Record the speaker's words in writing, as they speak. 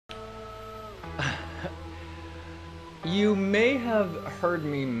You may have heard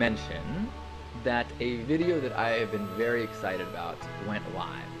me mention that a video that I have been very excited about went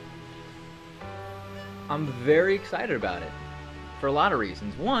live. I'm very excited about it for a lot of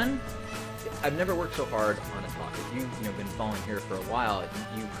reasons. One, I've never worked so hard on a talk. If you've been following here for a while,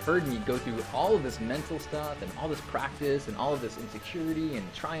 you've heard me go through all of this mental stuff and all this practice and all of this insecurity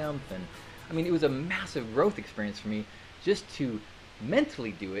and triumph. And I mean, it was a massive growth experience for me just to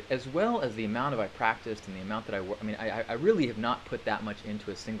mentally do it, as well as the amount of I practiced and the amount that I work. I mean, I really have not put that much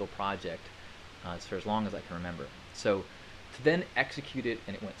into a single project for as long as I can remember. So to then execute it,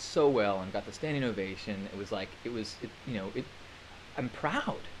 and it went so well and got the standing ovation, it was like, I'm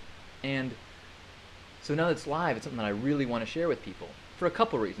proud. And so now that it's live, it's something that I really want to share with people for a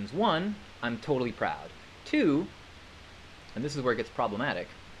couple reasons. One, I'm totally proud. Two, and this is where it gets problematic,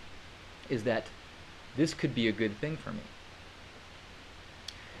 is that this could be a good thing for me.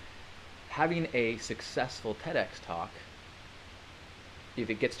 Having a successful TEDx talk, if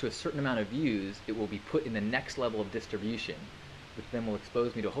it gets to a certain amount of views, it will be put in the next level of distribution, which then will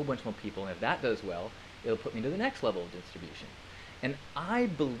expose me to a whole bunch more people. And if that does well, it'll put me to the next level of distribution. And I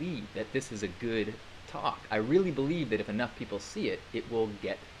believe that this is a good talk. I really believe that if enough people see it, it will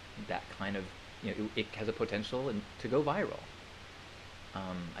get that kind of, it has a potential to go viral.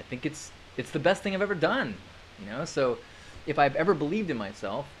 I think it's the best thing I've ever done, So if I've ever believed in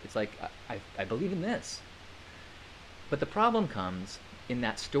myself, it's like I believe in this. But the problem comes in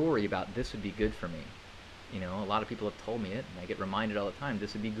that story about this would be good for me. A lot of people have told me it, and I get reminded all the time,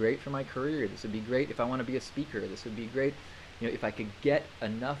 this would be great for my career, this would be great if I want to be a speaker, this would be great if I could get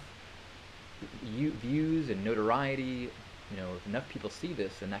enough views and notoriety, if enough people see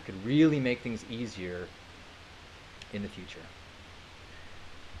this, then that could really make things easier in the future.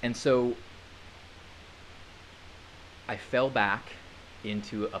 And so I fell back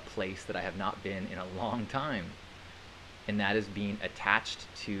into a place that I have not been in a long time, and that is being attached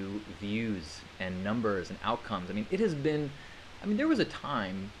to views and numbers and outcomes. I mean, there was a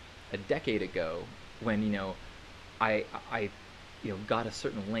time a decade ago when, I got a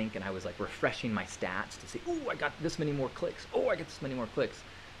certain link and I was like refreshing my stats to see, oh, I got this many more clicks. Oh, I get this many more clicks.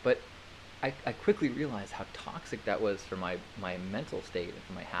 But I quickly realized how toxic that was for my mental state and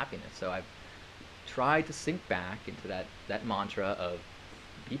for my happiness. So I've tried to sink back into that mantra of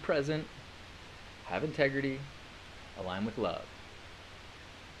be present, have integrity, align with love.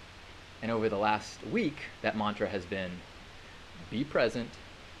 And over the last week, that mantra has been be present,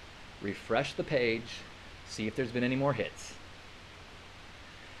 refresh the page, see if there's been any more hits.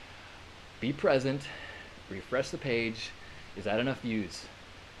 Be present, refresh the page, is that enough views?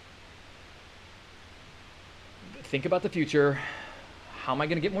 Think about the future, how am I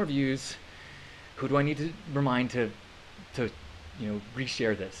going to get more views? Who do I need to remind to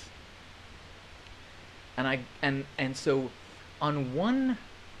reshare this? And so on one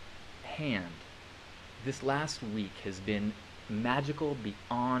hand, this last week has been magical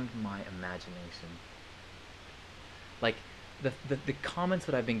beyond my imagination. Like the comments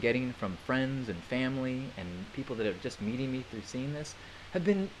that I've been getting from friends and family and people that are just meeting me through seeing this have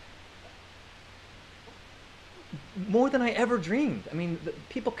been more than I ever dreamed. I mean,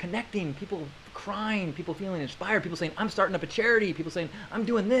 people connecting, people crying, people feeling inspired, people saying, I'm starting up a charity, people saying, I'm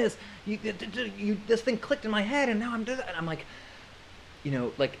doing this, this thing clicked in my head and now I'm doing that. And I'm like,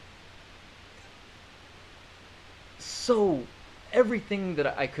 so everything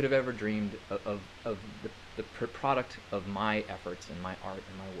that I could have ever dreamed of the product of my efforts and my art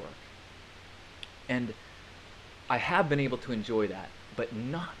and my work. And I have been able to enjoy that, but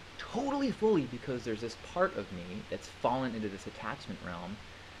not totally fully, because there's this part of me that's fallen into this attachment realm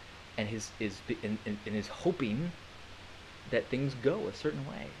and is hoping that things go a certain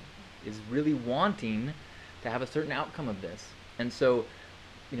way, is really wanting to have a certain outcome of this. And so,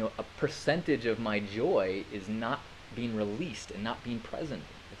 a percentage of my joy is not being released and not being present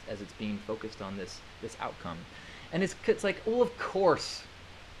as it's being focused on this outcome. And it's like, well, of course.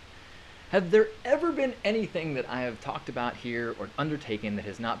 Have there ever been anything that I have talked about here or undertaken that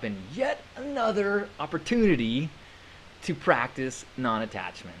has not been yet another opportunity to practice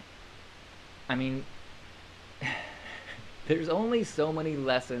non-attachment? I mean, there's only so many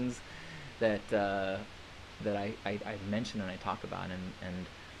lessons that I mention and I talk about, and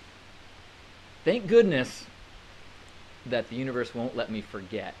thank goodness that the universe won't let me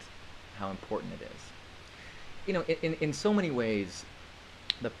forget how important it is. In so many ways,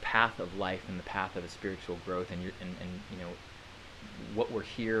 the path of life and the path of a spiritual growth and what we're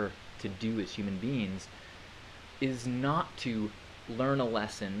here to do as human beings is not to learn a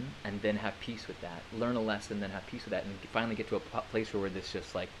lesson and then have peace with that, learn a lesson, then have peace with that, and finally get to a place where we're this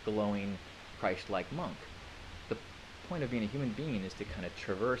just like glowing Christ-like monk. point of being a human being is to kind of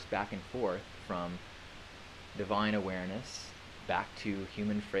traverse back and forth from divine awareness back to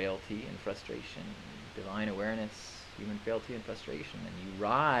human frailty and frustration, divine awareness, human frailty and frustration, and you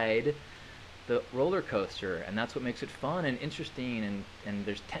ride the roller coaster, and that's what makes it fun and interesting, and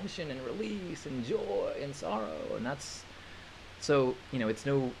there's tension and release and joy and sorrow, and that's so, you know, it's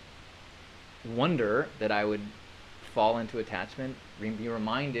no wonder that I would fall into attachment, be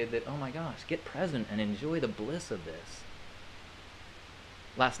reminded that, oh my gosh, get present and enjoy the bliss of this.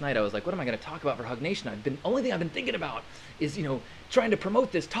 Last night I was like, what am I going to talk about for HugNation? Only thing I've been thinking about is, you know, trying to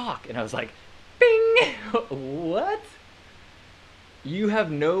promote this talk. And I was like, bing! What? You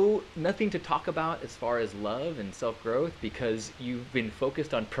have nothing to talk about as far as love and self-growth because you've been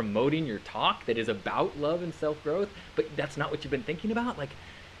focused on promoting your talk that is about love and self-growth, but that's not what you've been thinking about? Like,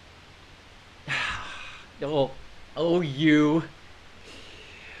 oh, you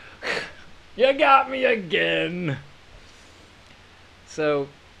got me again. So,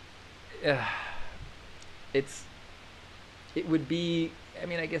 it would be, I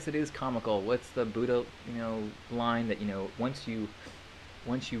mean, I guess it is comical. What's the Buddha, you know, line that, you know, once you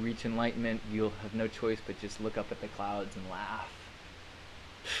reach enlightenment, you'll have no choice but just look up at the clouds and laugh.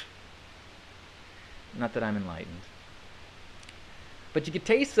 Not that I'm enlightened, but you get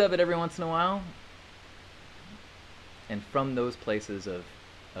tastes of it every once in a while. And from those places of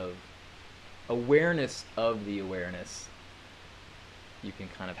awareness of the awareness, you can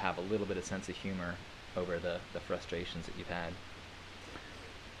kind of have a little bit of sense of humor over the frustrations that you've had.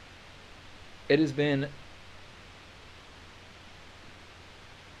 It has been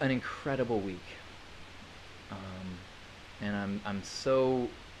an incredible week. And I'm so,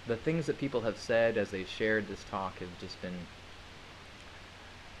 the things that people have said as they've shared this talk have just been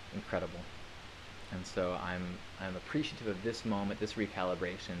incredible. And so I'm appreciative of this moment, this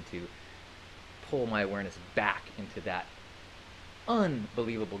recalibration, to pull my awareness back into that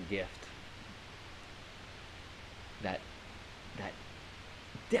unbelievable gift, that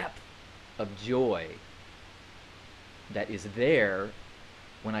depth of joy that is there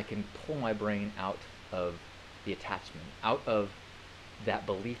when I can pull my brain out of the attachment, out of that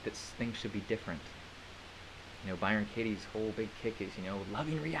belief that things should be different. You know, Byron Katie's whole big kick is, you know,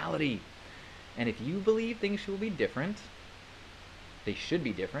 loving reality. And if you believe things should be different, they should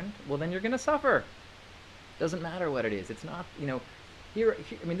be different, well, then you're going to suffer. Doesn't matter what it is. It's not, you know, here,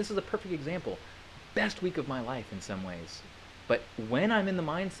 I mean, this is a perfect example. Best week of my life in some ways. But when I'm in the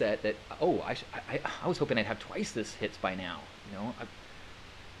mindset that, oh, I was hoping I'd have twice this hits by now, you know,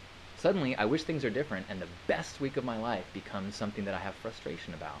 suddenly I wish things are different, and the best week of my life becomes something that I have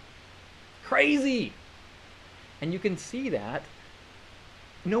frustration about. Crazy! And you can see that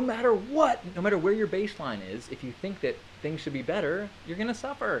no matter what, no matter where your baseline is, if you think that things should be better, you're going to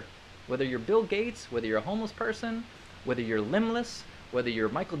suffer. Whether you're Bill Gates, whether you're a homeless person, whether you're limbless, whether you're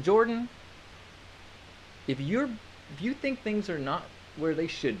Michael Jordan, if you think things are not where they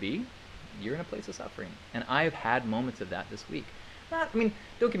should be, you're in a place of suffering. And I've had moments of that this week. I mean,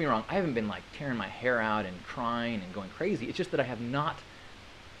 don't get me wrong, I haven't been like tearing my hair out and crying and going crazy. It's just that I've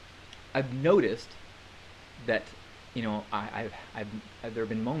noticed that, you know, there have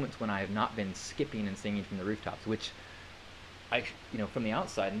been moments when I have not been skipping and singing from the rooftops, which you know, from the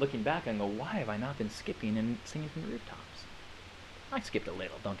outside and looking back, I go, why have I not been skipping and singing from the rooftops? I skipped a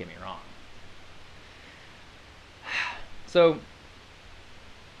little, don't get me wrong. So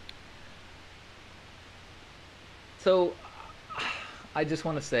I just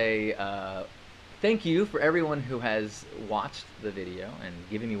want to say thank you for everyone who has watched the video and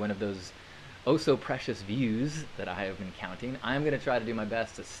given me one of those oh so precious views that I have been counting. I'm going to try to do my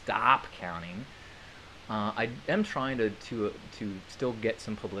best to stop counting. I am trying to still get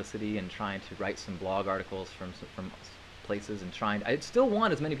some publicity and trying to write some blog articles from places, and I still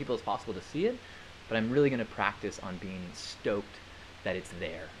want as many people as possible to see it, but I'm really going to practice on being stoked that it's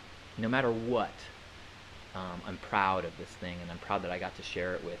there. No matter what, I'm proud of this thing, and I'm proud that I got to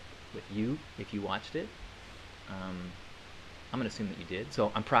share it with you if you watched it. I'm going to assume that you did.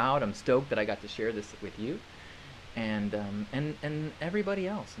 So I'm proud, I'm stoked that I got to share this with you. And everybody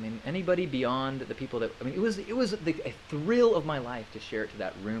else. I mean, anybody beyond the people that, I mean, it was a thrill of my life to share it to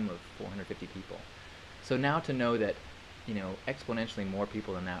that room of 450 people. So now to know that, you know, exponentially more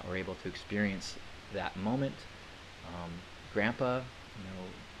people than that were able to experience that moment, Grandpa, you know,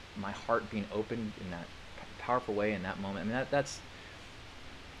 my heart being opened in that powerful way in that moment. I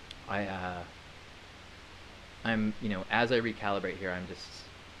mean, I'm, you know, as I recalibrate here, I'm just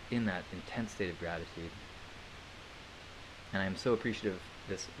in that intense state of gratitude. And I'm so appreciative of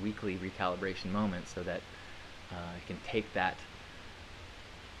this weekly recalibration moment so that I can take that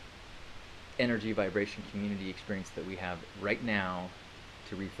energy, vibration, community experience that we have right now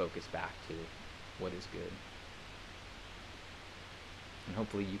to refocus back to what is good. And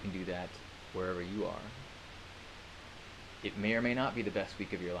hopefully you can do that wherever you are. It may or may not be the best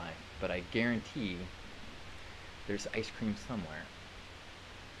week of your life, but I guarantee there's ice cream somewhere.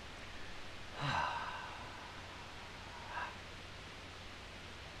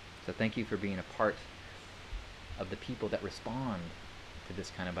 So thank you for being a part of the people that respond to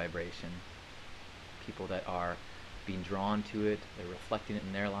this kind of vibration. People that are being drawn to it, they're reflecting it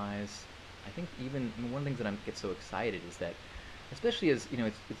in their lives. I think even one of the things that I get so excited is that, especially as, you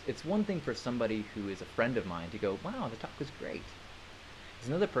know, it's one thing for somebody who is a friend of mine to go, wow, the talk was great. It's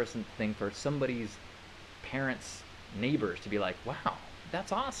another thing for somebody's parents, neighbors to be like, wow,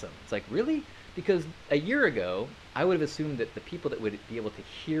 that's awesome. It's like, really? Because a year ago, I would have assumed that the people that would be able to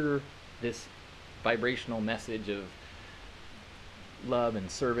hear this vibrational message of love and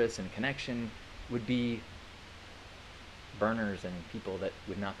service and connection would be burners and people that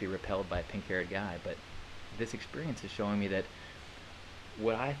would not be repelled by a pink-haired guy. But this experience is showing me that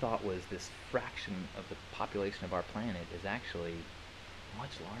what I thought was this fraction of the population of our planet is actually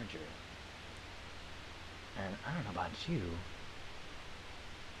much larger. And I don't know about you,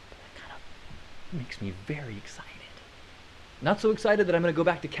 but that kind of makes me very excited. Not so excited that I'm going to go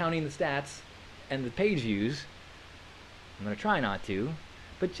back to counting the stats and the page views. I'm going to try not to,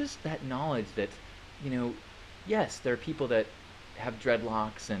 but just that knowledge that, you know, yes, there are people that have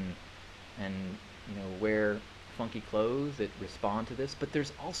dreadlocks and you know, wear funky clothes that respond to this, but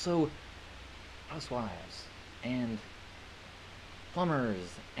there's also housewives and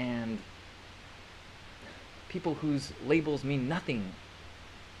plumbers and people whose labels mean nothing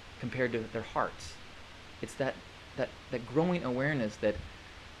compared to their hearts. It's that growing awareness that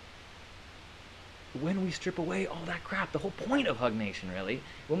when we strip away all that crap, the whole point of HugNation really,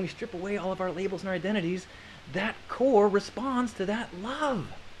 when we strip away all of our labels and our identities, that core responds to that love.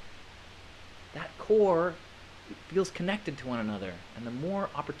 That core feels connected to one another. And the more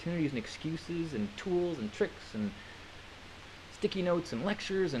opportunities and excuses and tools and tricks and sticky notes and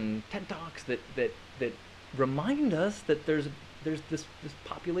lectures and TED Talks that remind us that there's this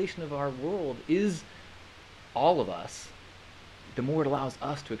population of our world is all of us, the more it allows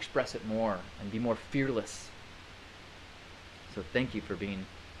us to express it more and be more fearless. So thank you for being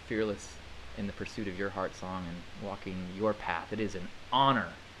fearless in the pursuit of your heart song and walking your path. It is an honor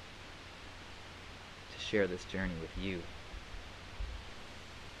to share this journey with you.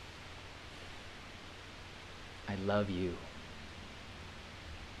 I love you.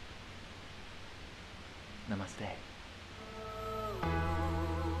 Namaste.